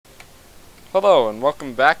Hello and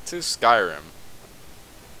welcome back to Skyrim.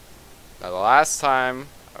 Now the last time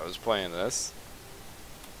I was playing this,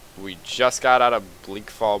 we just got out of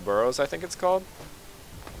Bleakfall Burrows, I think it's called.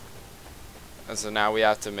 And so now we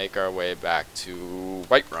have to make our way back to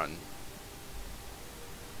Whiterun.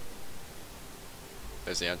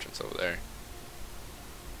 There's the entrance over there.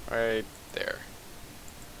 Right there.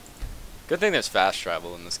 Good thing there's fast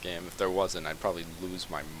travel in this game. If there wasn't, I'd probably lose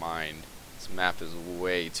my mind. This map is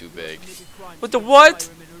way too big. What the what?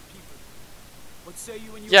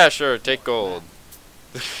 Yeah, sure, take gold.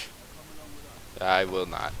 I will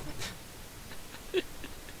not.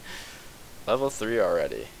 Level 3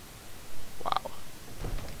 already. Wow.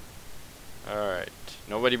 Alright.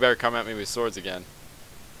 Nobody better come at me with swords again.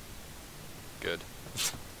 Good. You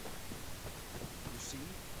see,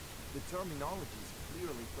 the terminology is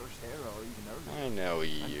clearly First Era or even earlier. I know I'm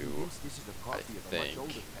you. convinced this is a copy of a think. much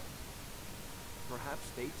older text. Perhaps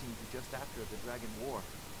dating to just after the Dragon War.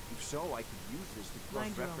 If so, I could use this to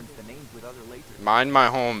cross-reference the names with other later. Mind my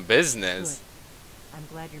home business. Good. I'm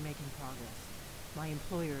glad you're making progress. My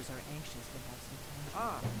employers are anxious to have some time.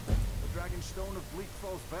 Ah, the Dragon Stone of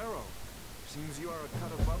Bleakfall's Barrow. Seems you are a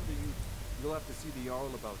cut above the youth. You'll have to see the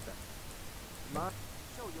Jarl about that.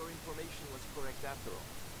 So your information was correct after all.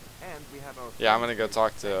 And we have our... Yeah, I'm gonna go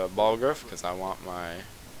talk to Balgruuf because I want my...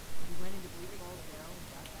 You went into Bleakfall's Barrow and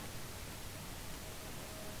got that?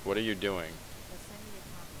 What are you doing? Let's send me a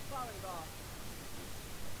copy.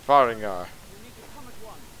 Faringar. You need to come at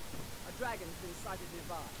once. A dragon's been sighted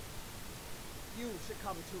nearby. You should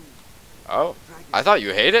come too. Oh, I thought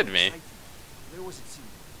you hated me. Where was it seen?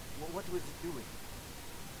 What was it doing?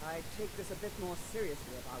 I'd take this a bit more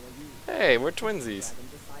seriously if I were you. Hey, we're The twinsies. dragon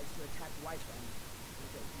decides to attack Whiterun. We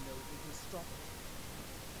don't know if we can stop it.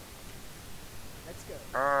 Let's go.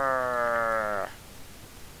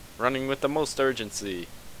 Running with the most urgency.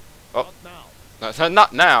 Oh, Not now.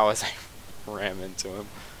 not now as I ram into him.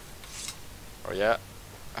 Oh yeah?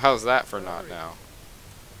 How's that for not now?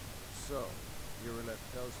 So, Irileth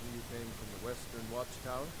tells me you came from the Western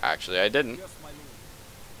Watchtower? Actually, I didn't. Yes, my lord.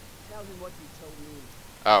 Tell him what you told me.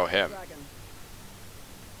 Oh, The him. dragon.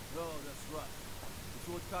 No, that's right. The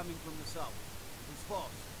sword coming from the south. It was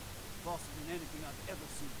false. Faster than anything I've ever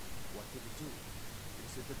seen. What did it do?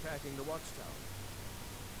 Is it attacking the Watchtower?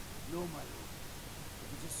 No, my lord.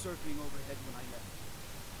 It was just circling overhead when I left.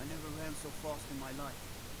 I never ran so fast in my life.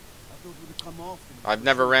 I thought it would have come off. I've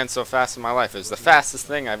never ran so fast in my life. It was the fastest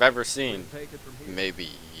thing I've ever seen. We'll take it from here. Maybe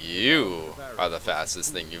you are the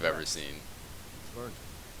fastest thing you've ever seen. Weren't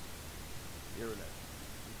it? Irileth,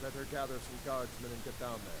 you better gather some guardsmen and get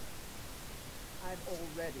down there. I've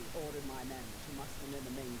already ordered my men to muster in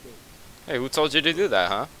the main gate. Hey, who told you to do that,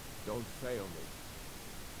 huh? Don't fail me.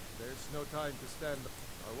 There's no time to stand.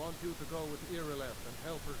 I want you to go with Irileth and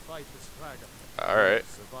help her fight this dragon. Alright.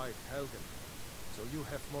 Survived Helgen, so you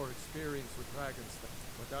have more experience with dragons than.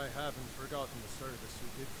 But I haven't forgotten the service you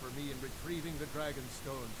did for me in retrieving the dragon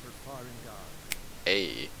stone for Faringar.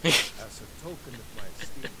 Hey. As a token of my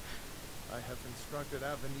esteem, I have instructed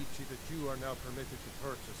Avenici that you are now permitted to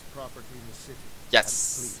purchase property in the city. Yes.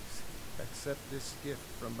 And please, accept this gift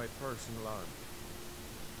from my personal army.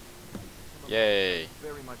 Yay.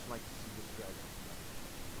 Very much like to see this dragon.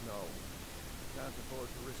 No, can't afford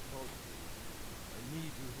to risk both. I need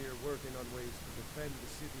you here working on ways to defend the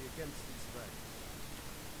city against these dragons.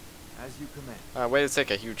 As you command. Way to take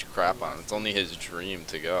a huge crap on him. It's only his dream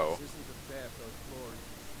to go. This isn't a death or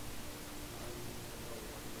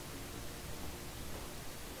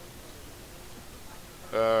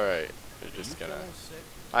glory. Alright. You're just You gonna... feeling sick?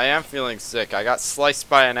 I am feeling sick. I got sliced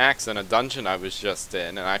by an axe in a dungeon I was just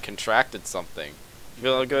in, and I contracted something. You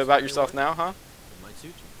feeling good about yourself now, huh? It might suit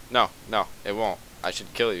you. No, no, it won't. I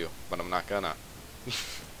should kill you, but I'm not gonna.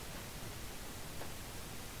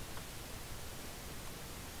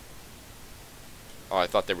 Oh, I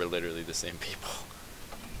thought they were literally the same people.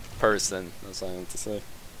 Person. That's all I have to say.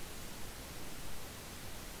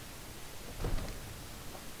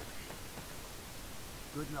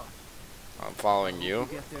 Good luck. I'm following you.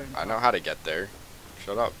 Get there in I know time. how to get there.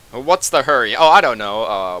 Shut up. What's the hurry? Oh, I don't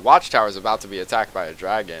know. Watchtower is about to be attacked by a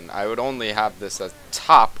dragon. I would only have this as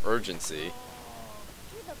top urgency.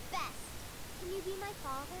 You're the best. Can you be my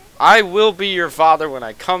father? I will be your father when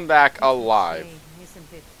I come back alive. Hey, nice and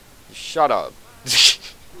big. Shut up. Mister,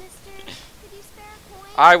 could you spare a coin?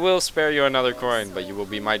 I will spare you another coin, but you will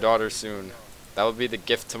be my daughter soon. That will be the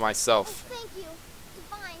gift to Oh, myself. thank you.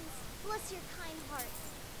 Divines, bless your kind heart.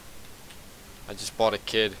 I just bought a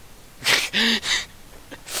kid.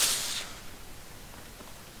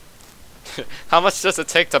 How much does it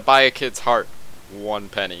take to buy a kid's heart? 1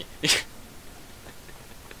 penny.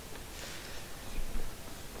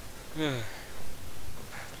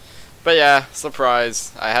 But yeah,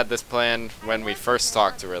 surprise. I had this plan when we first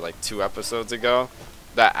talked to her like 2 episodes ago.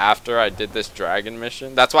 That after I did this dragon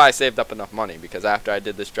mission, that's why I saved up enough money, because after I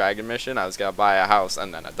did this dragon mission, I was gonna buy a house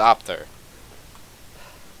and then adopt her.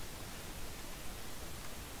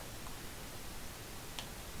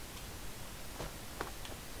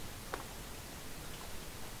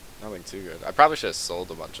 Nothing too good. I probably should have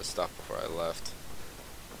sold a bunch of stuff before I left.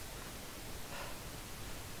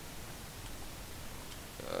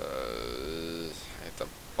 I have to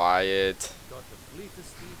buy it. Got the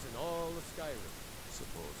fleetest steeds in all of Skyrim.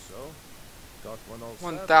 Suppose so. Got one all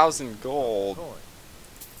 1,000 gold.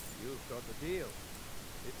 You've got the deal.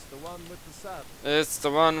 It's the one with the saddle. It's the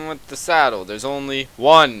one with the saddle. There's only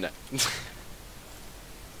one.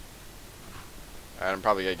 Alright, I'm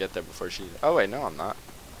probably gonna get there before she... Oh wait, no I'm not.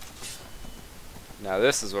 Now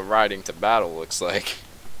this is what riding to battle looks like.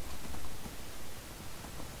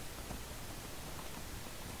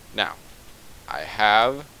 Now, I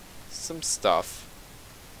have some stuff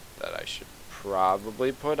that I should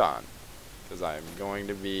probably put on, because I'm going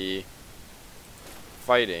to be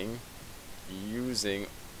fighting using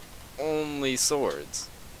only swords.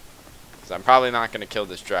 So I'm probably not going to kill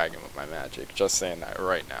this dragon with my magic, just saying that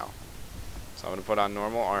right now. So I'm going to put on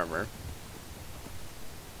normal armor.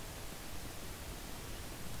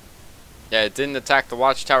 Yeah, it didn't attack the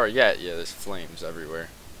watchtower yet. Yeah, there's flames everywhere.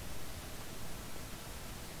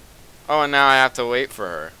 Oh, and now I have to wait for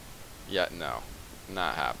her. Yeah, no.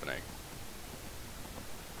 Not happening.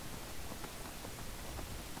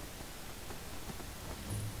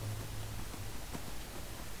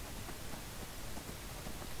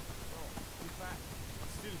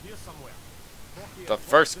 The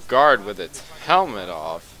first guard with its helmet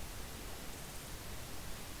off.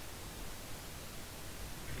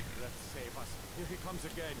 Here he comes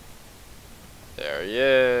again. There he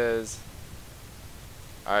is.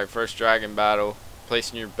 Alright, first dragon battle.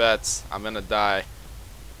 Placing your bets. I'm gonna die.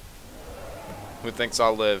 Who thinks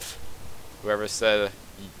I'll live? Whoever said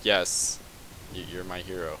yes, you're my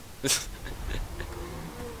hero.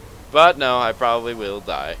 But no, I probably will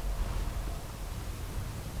die.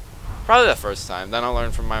 Probably the first time. Then I'll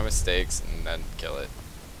learn from my mistakes and then kill it.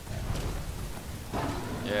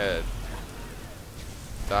 Yeah.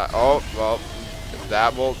 Oh, well,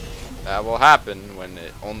 that will happen when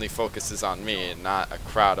it only focuses on me and not a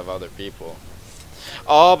crowd of other people.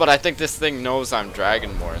 Oh, but I think this thing knows I'm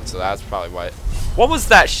Dragonborn, so that's probably why. What was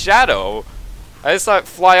that shadow? I just saw it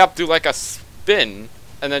fly up, do like a spin,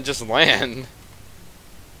 and then just land.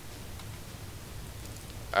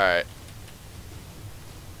 Alright.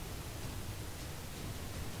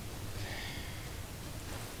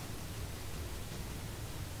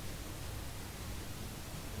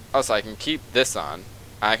 Oh, so I can keep this on.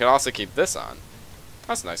 I can also keep this on.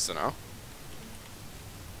 That's nice to know.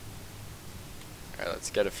 Alright, let's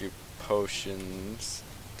get a few potions.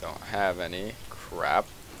 Don't have any. Crap.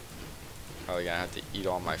 Probably gonna have to eat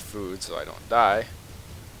all my food so I don't die.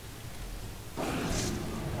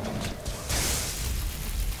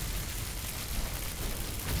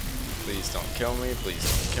 Please don't kill me.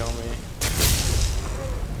 Please don't kill me.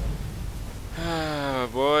 Ah,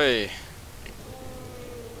 boy.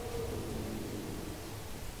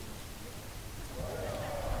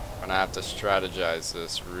 I'm gonna have to strategize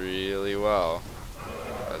this really well,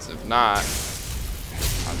 because if not,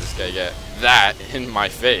 I'm just gonna get that in my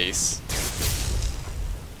face.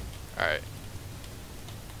 Alright.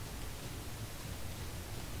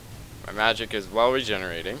 My magic is well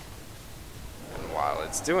regenerating, and while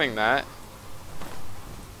it's doing that...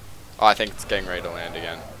 Oh, I think it's getting ready to land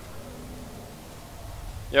again.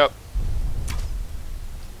 Yep.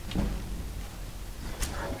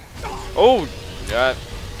 Oh! Yeah.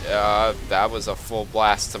 That was a full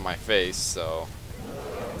blast to my face, so...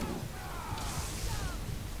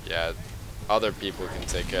 Yeah, other people can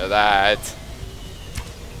take care of that.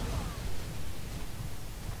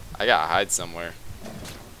 I gotta hide somewhere,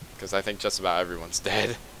 because I think just about everyone's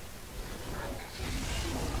dead.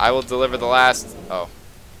 I will deliver the last... Oh.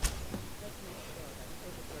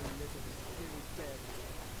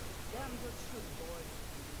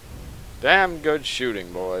 Damn good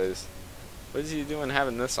shooting, boys. What is he doing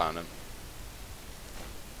having this on him?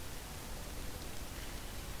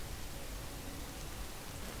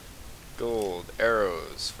 Gold,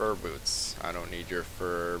 arrows, fur boots. I don't need your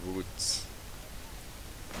fur boots.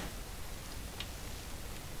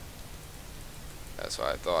 That's what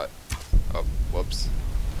I thought. Oh, whoops.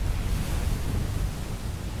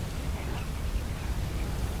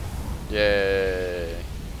 Yay.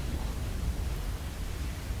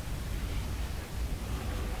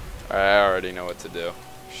 I already know what to do.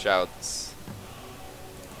 Shouts.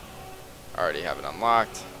 Already have it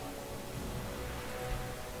unlocked.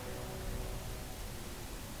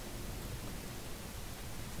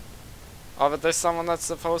 Oh, but there's someone that's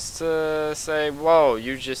supposed to say, whoa,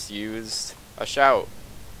 you just used a shout.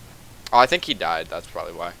 Oh, I think he died. That's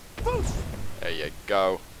probably why. There you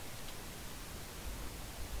go.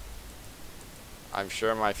 I'm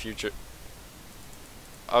sure my future...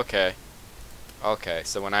 Okay. Okay,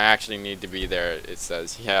 so when I actually need to be there, it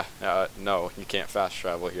says, yeah, no, you can't fast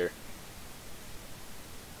travel here.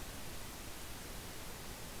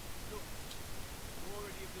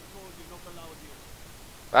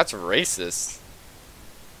 That's racist,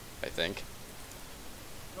 I think.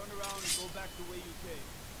 Turn around and go back the way you came.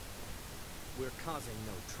 We're causing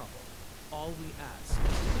no trouble. All we ask.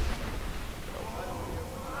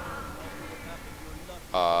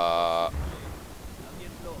 Now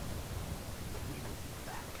get lost.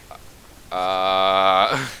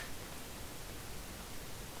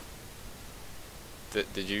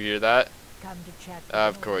 Did you hear that? Come to chat.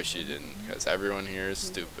 Of course you didn't, because everyone here is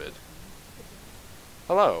stupid.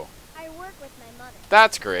 Hello. I work with my mother.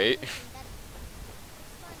 That's great.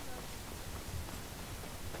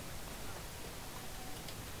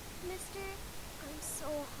 Mister, I'm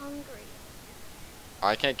so hungry.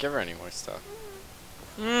 I can't give her any more stuff.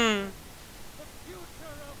 The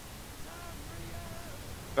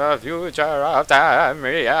future of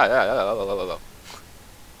Tamriel.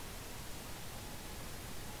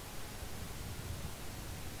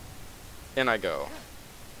 In I go.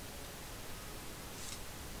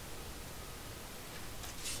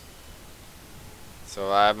 So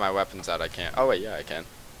I have my weapons out. I can't. Oh wait, yeah, I can.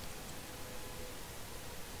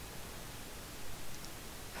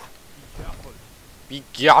 Be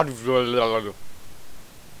careful.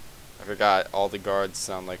 I forgot all the guards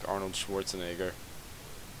sound like Arnold Schwarzenegger.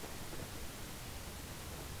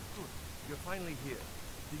 Good. You're finally here.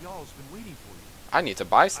 The Jarl's been waiting for you. I need to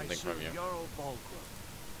buy something from you. Jarl Balgruuf.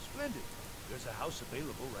 Splendid. There's a house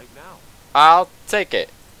available right now. I'll take it.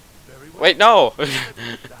 Very well. Wait, no.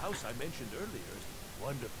 The house I mentioned earlier is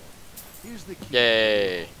wonderful. Here's the key.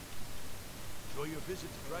 Yay. Enjoy your visit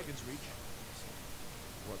to Dragon's Reach.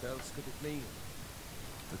 What else could it mean?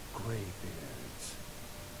 The Greybeards.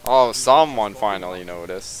 Oh, someone finally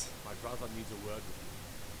noticed. My brother needs a word with you.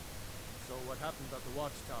 So what happened at the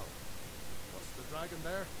watchtower? Was the dragon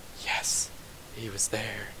there? Yes, he was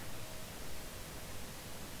there.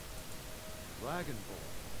 Dragonborn.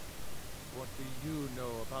 What do you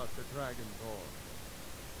know about the Dragonborn?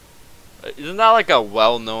 Isn't that like a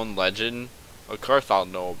well-known legend? Of course I'll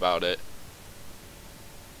know about it.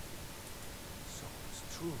 So it's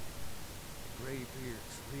true.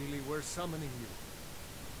 Greybeards really were summoning you.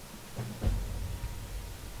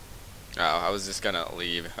 Oh, I was just gonna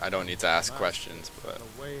leave. I don't need to ask questions, but...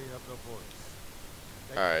 The way of the voice.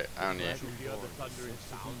 Alright, I don't need... Hear the thundering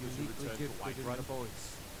sound as you Uniquely return to gifted in the Whiterun.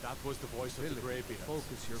 voice. That was the voice of the Greybeards.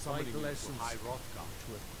 Focus your summoning vital you to essence High Rothgar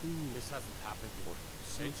to a This hasn't happened before.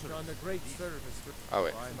 You've done a great service for Oh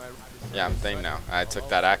wait. by my Yeah, I'm Thane now. I took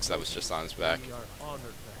that axe that was just on his back. We are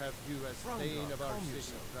honored to have you as Thane of our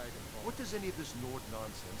city, Dragonborn. What does any of this Nord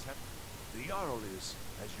nonsense have? The Jarl is,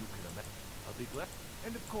 as you can imagine, a big left.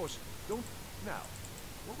 And of course, don't now.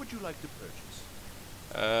 What would you like to purchase?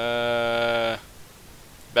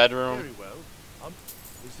 Bedroom. Very well.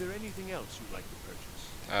 Is there anything else you'd like to purchase?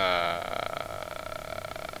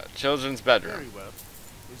 Children's bedroom. Very well.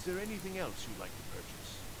 Is there anything else you'd like to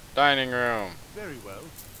purchase? Dining room. Very well.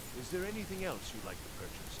 Is there anything else you'd like to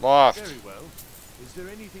purchase? Loft. Very well. Is there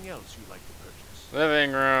anything else you'd like to purchase?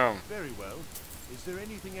 Living room. Very well. Is there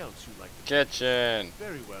anything else you'd like to Kitchen.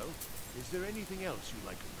 Very well. Is there anything else you'd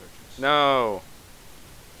like to purchase? No.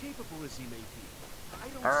 Capable as he may be,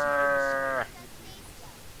 I don't Arrgh.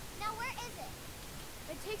 Now where is it?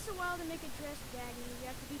 It takes a while to make a dress, Daddy.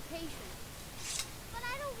 You have to be patient. But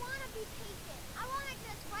I don't want to be patient. I want my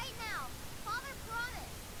dress right now. Father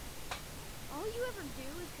promised. All you ever do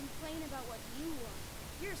is complain about what you want.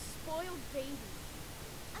 You're a spoiled baby.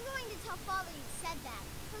 I'm going to tell Father you said that.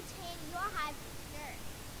 Retain your hide for sure.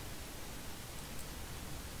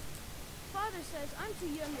 Father says I'm too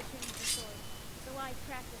young to change the sword, so I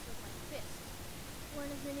practice with my fist. One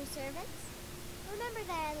of the new servants? Remember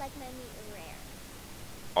that I like my meat rare.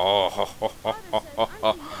 Oh. Father says I'm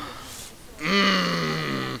too young to change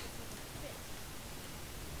the sword.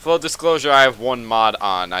 Full disclosure, I have one mod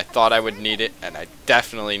on. I thought I would need it, and I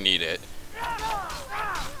definitely need it.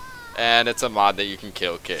 And it's a mod that you can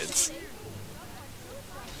kill kids.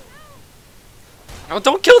 Oh,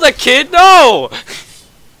 don't kill that kid! No!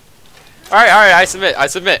 Alright, I submit. I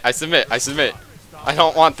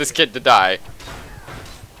don't want this kid to die.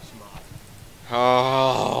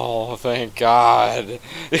 Oh, thank God.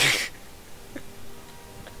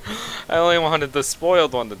 I only wanted the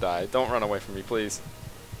spoiled one to die. Don't run away from me, please.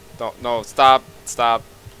 Don't. No, stop. Stop.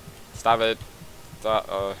 Stop it.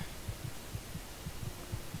 Stop.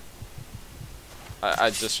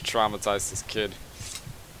 I just traumatized this kid.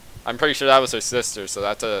 I'm pretty sure that was her sister, so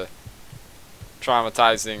that's a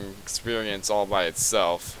traumatizing experience all by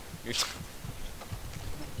itself.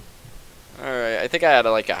 Alright, I think I had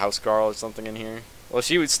like a house girl or something in here. Well,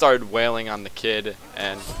 she started wailing on the kid,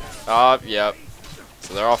 and... Oh, yep.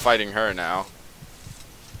 So they're all fighting her now.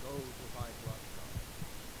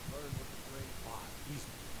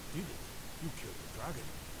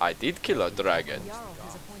 I did kill a dragon. Jarl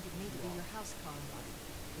has appointed me to be your house convoy.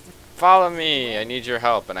 Follow me. I need your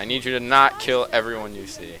help, and I need you to not kill everyone you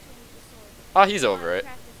see. Oh, he's over it.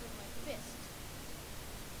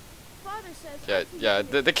 Yeah,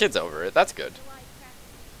 the kid's over it. That's good.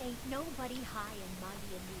 Ain't nobody high and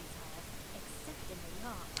mighty in these halls, except in the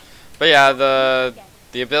yard. But yeah,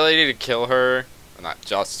 the ability to kill her, well, not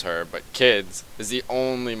just her, but kids, is the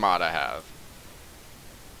only mod I have.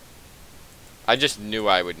 I just knew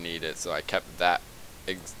I would need it, so I kept that,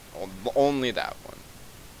 only that one.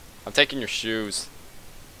 I'm taking your shoes.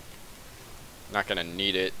 Not gonna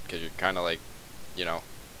need it, because you're kind of like, you know,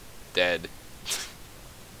 dead.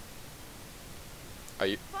 Are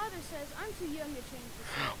you? Father says I'm too young to change the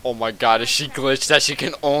seat. Oh my God, is she glitched that she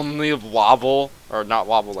can only wobble? Or not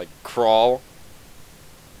wobble, like crawl?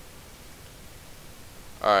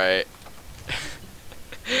 Alright.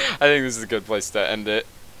 I think this is a good place to end it.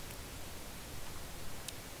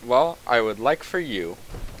 Well, I would like for you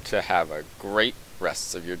to have a great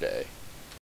rest of your day.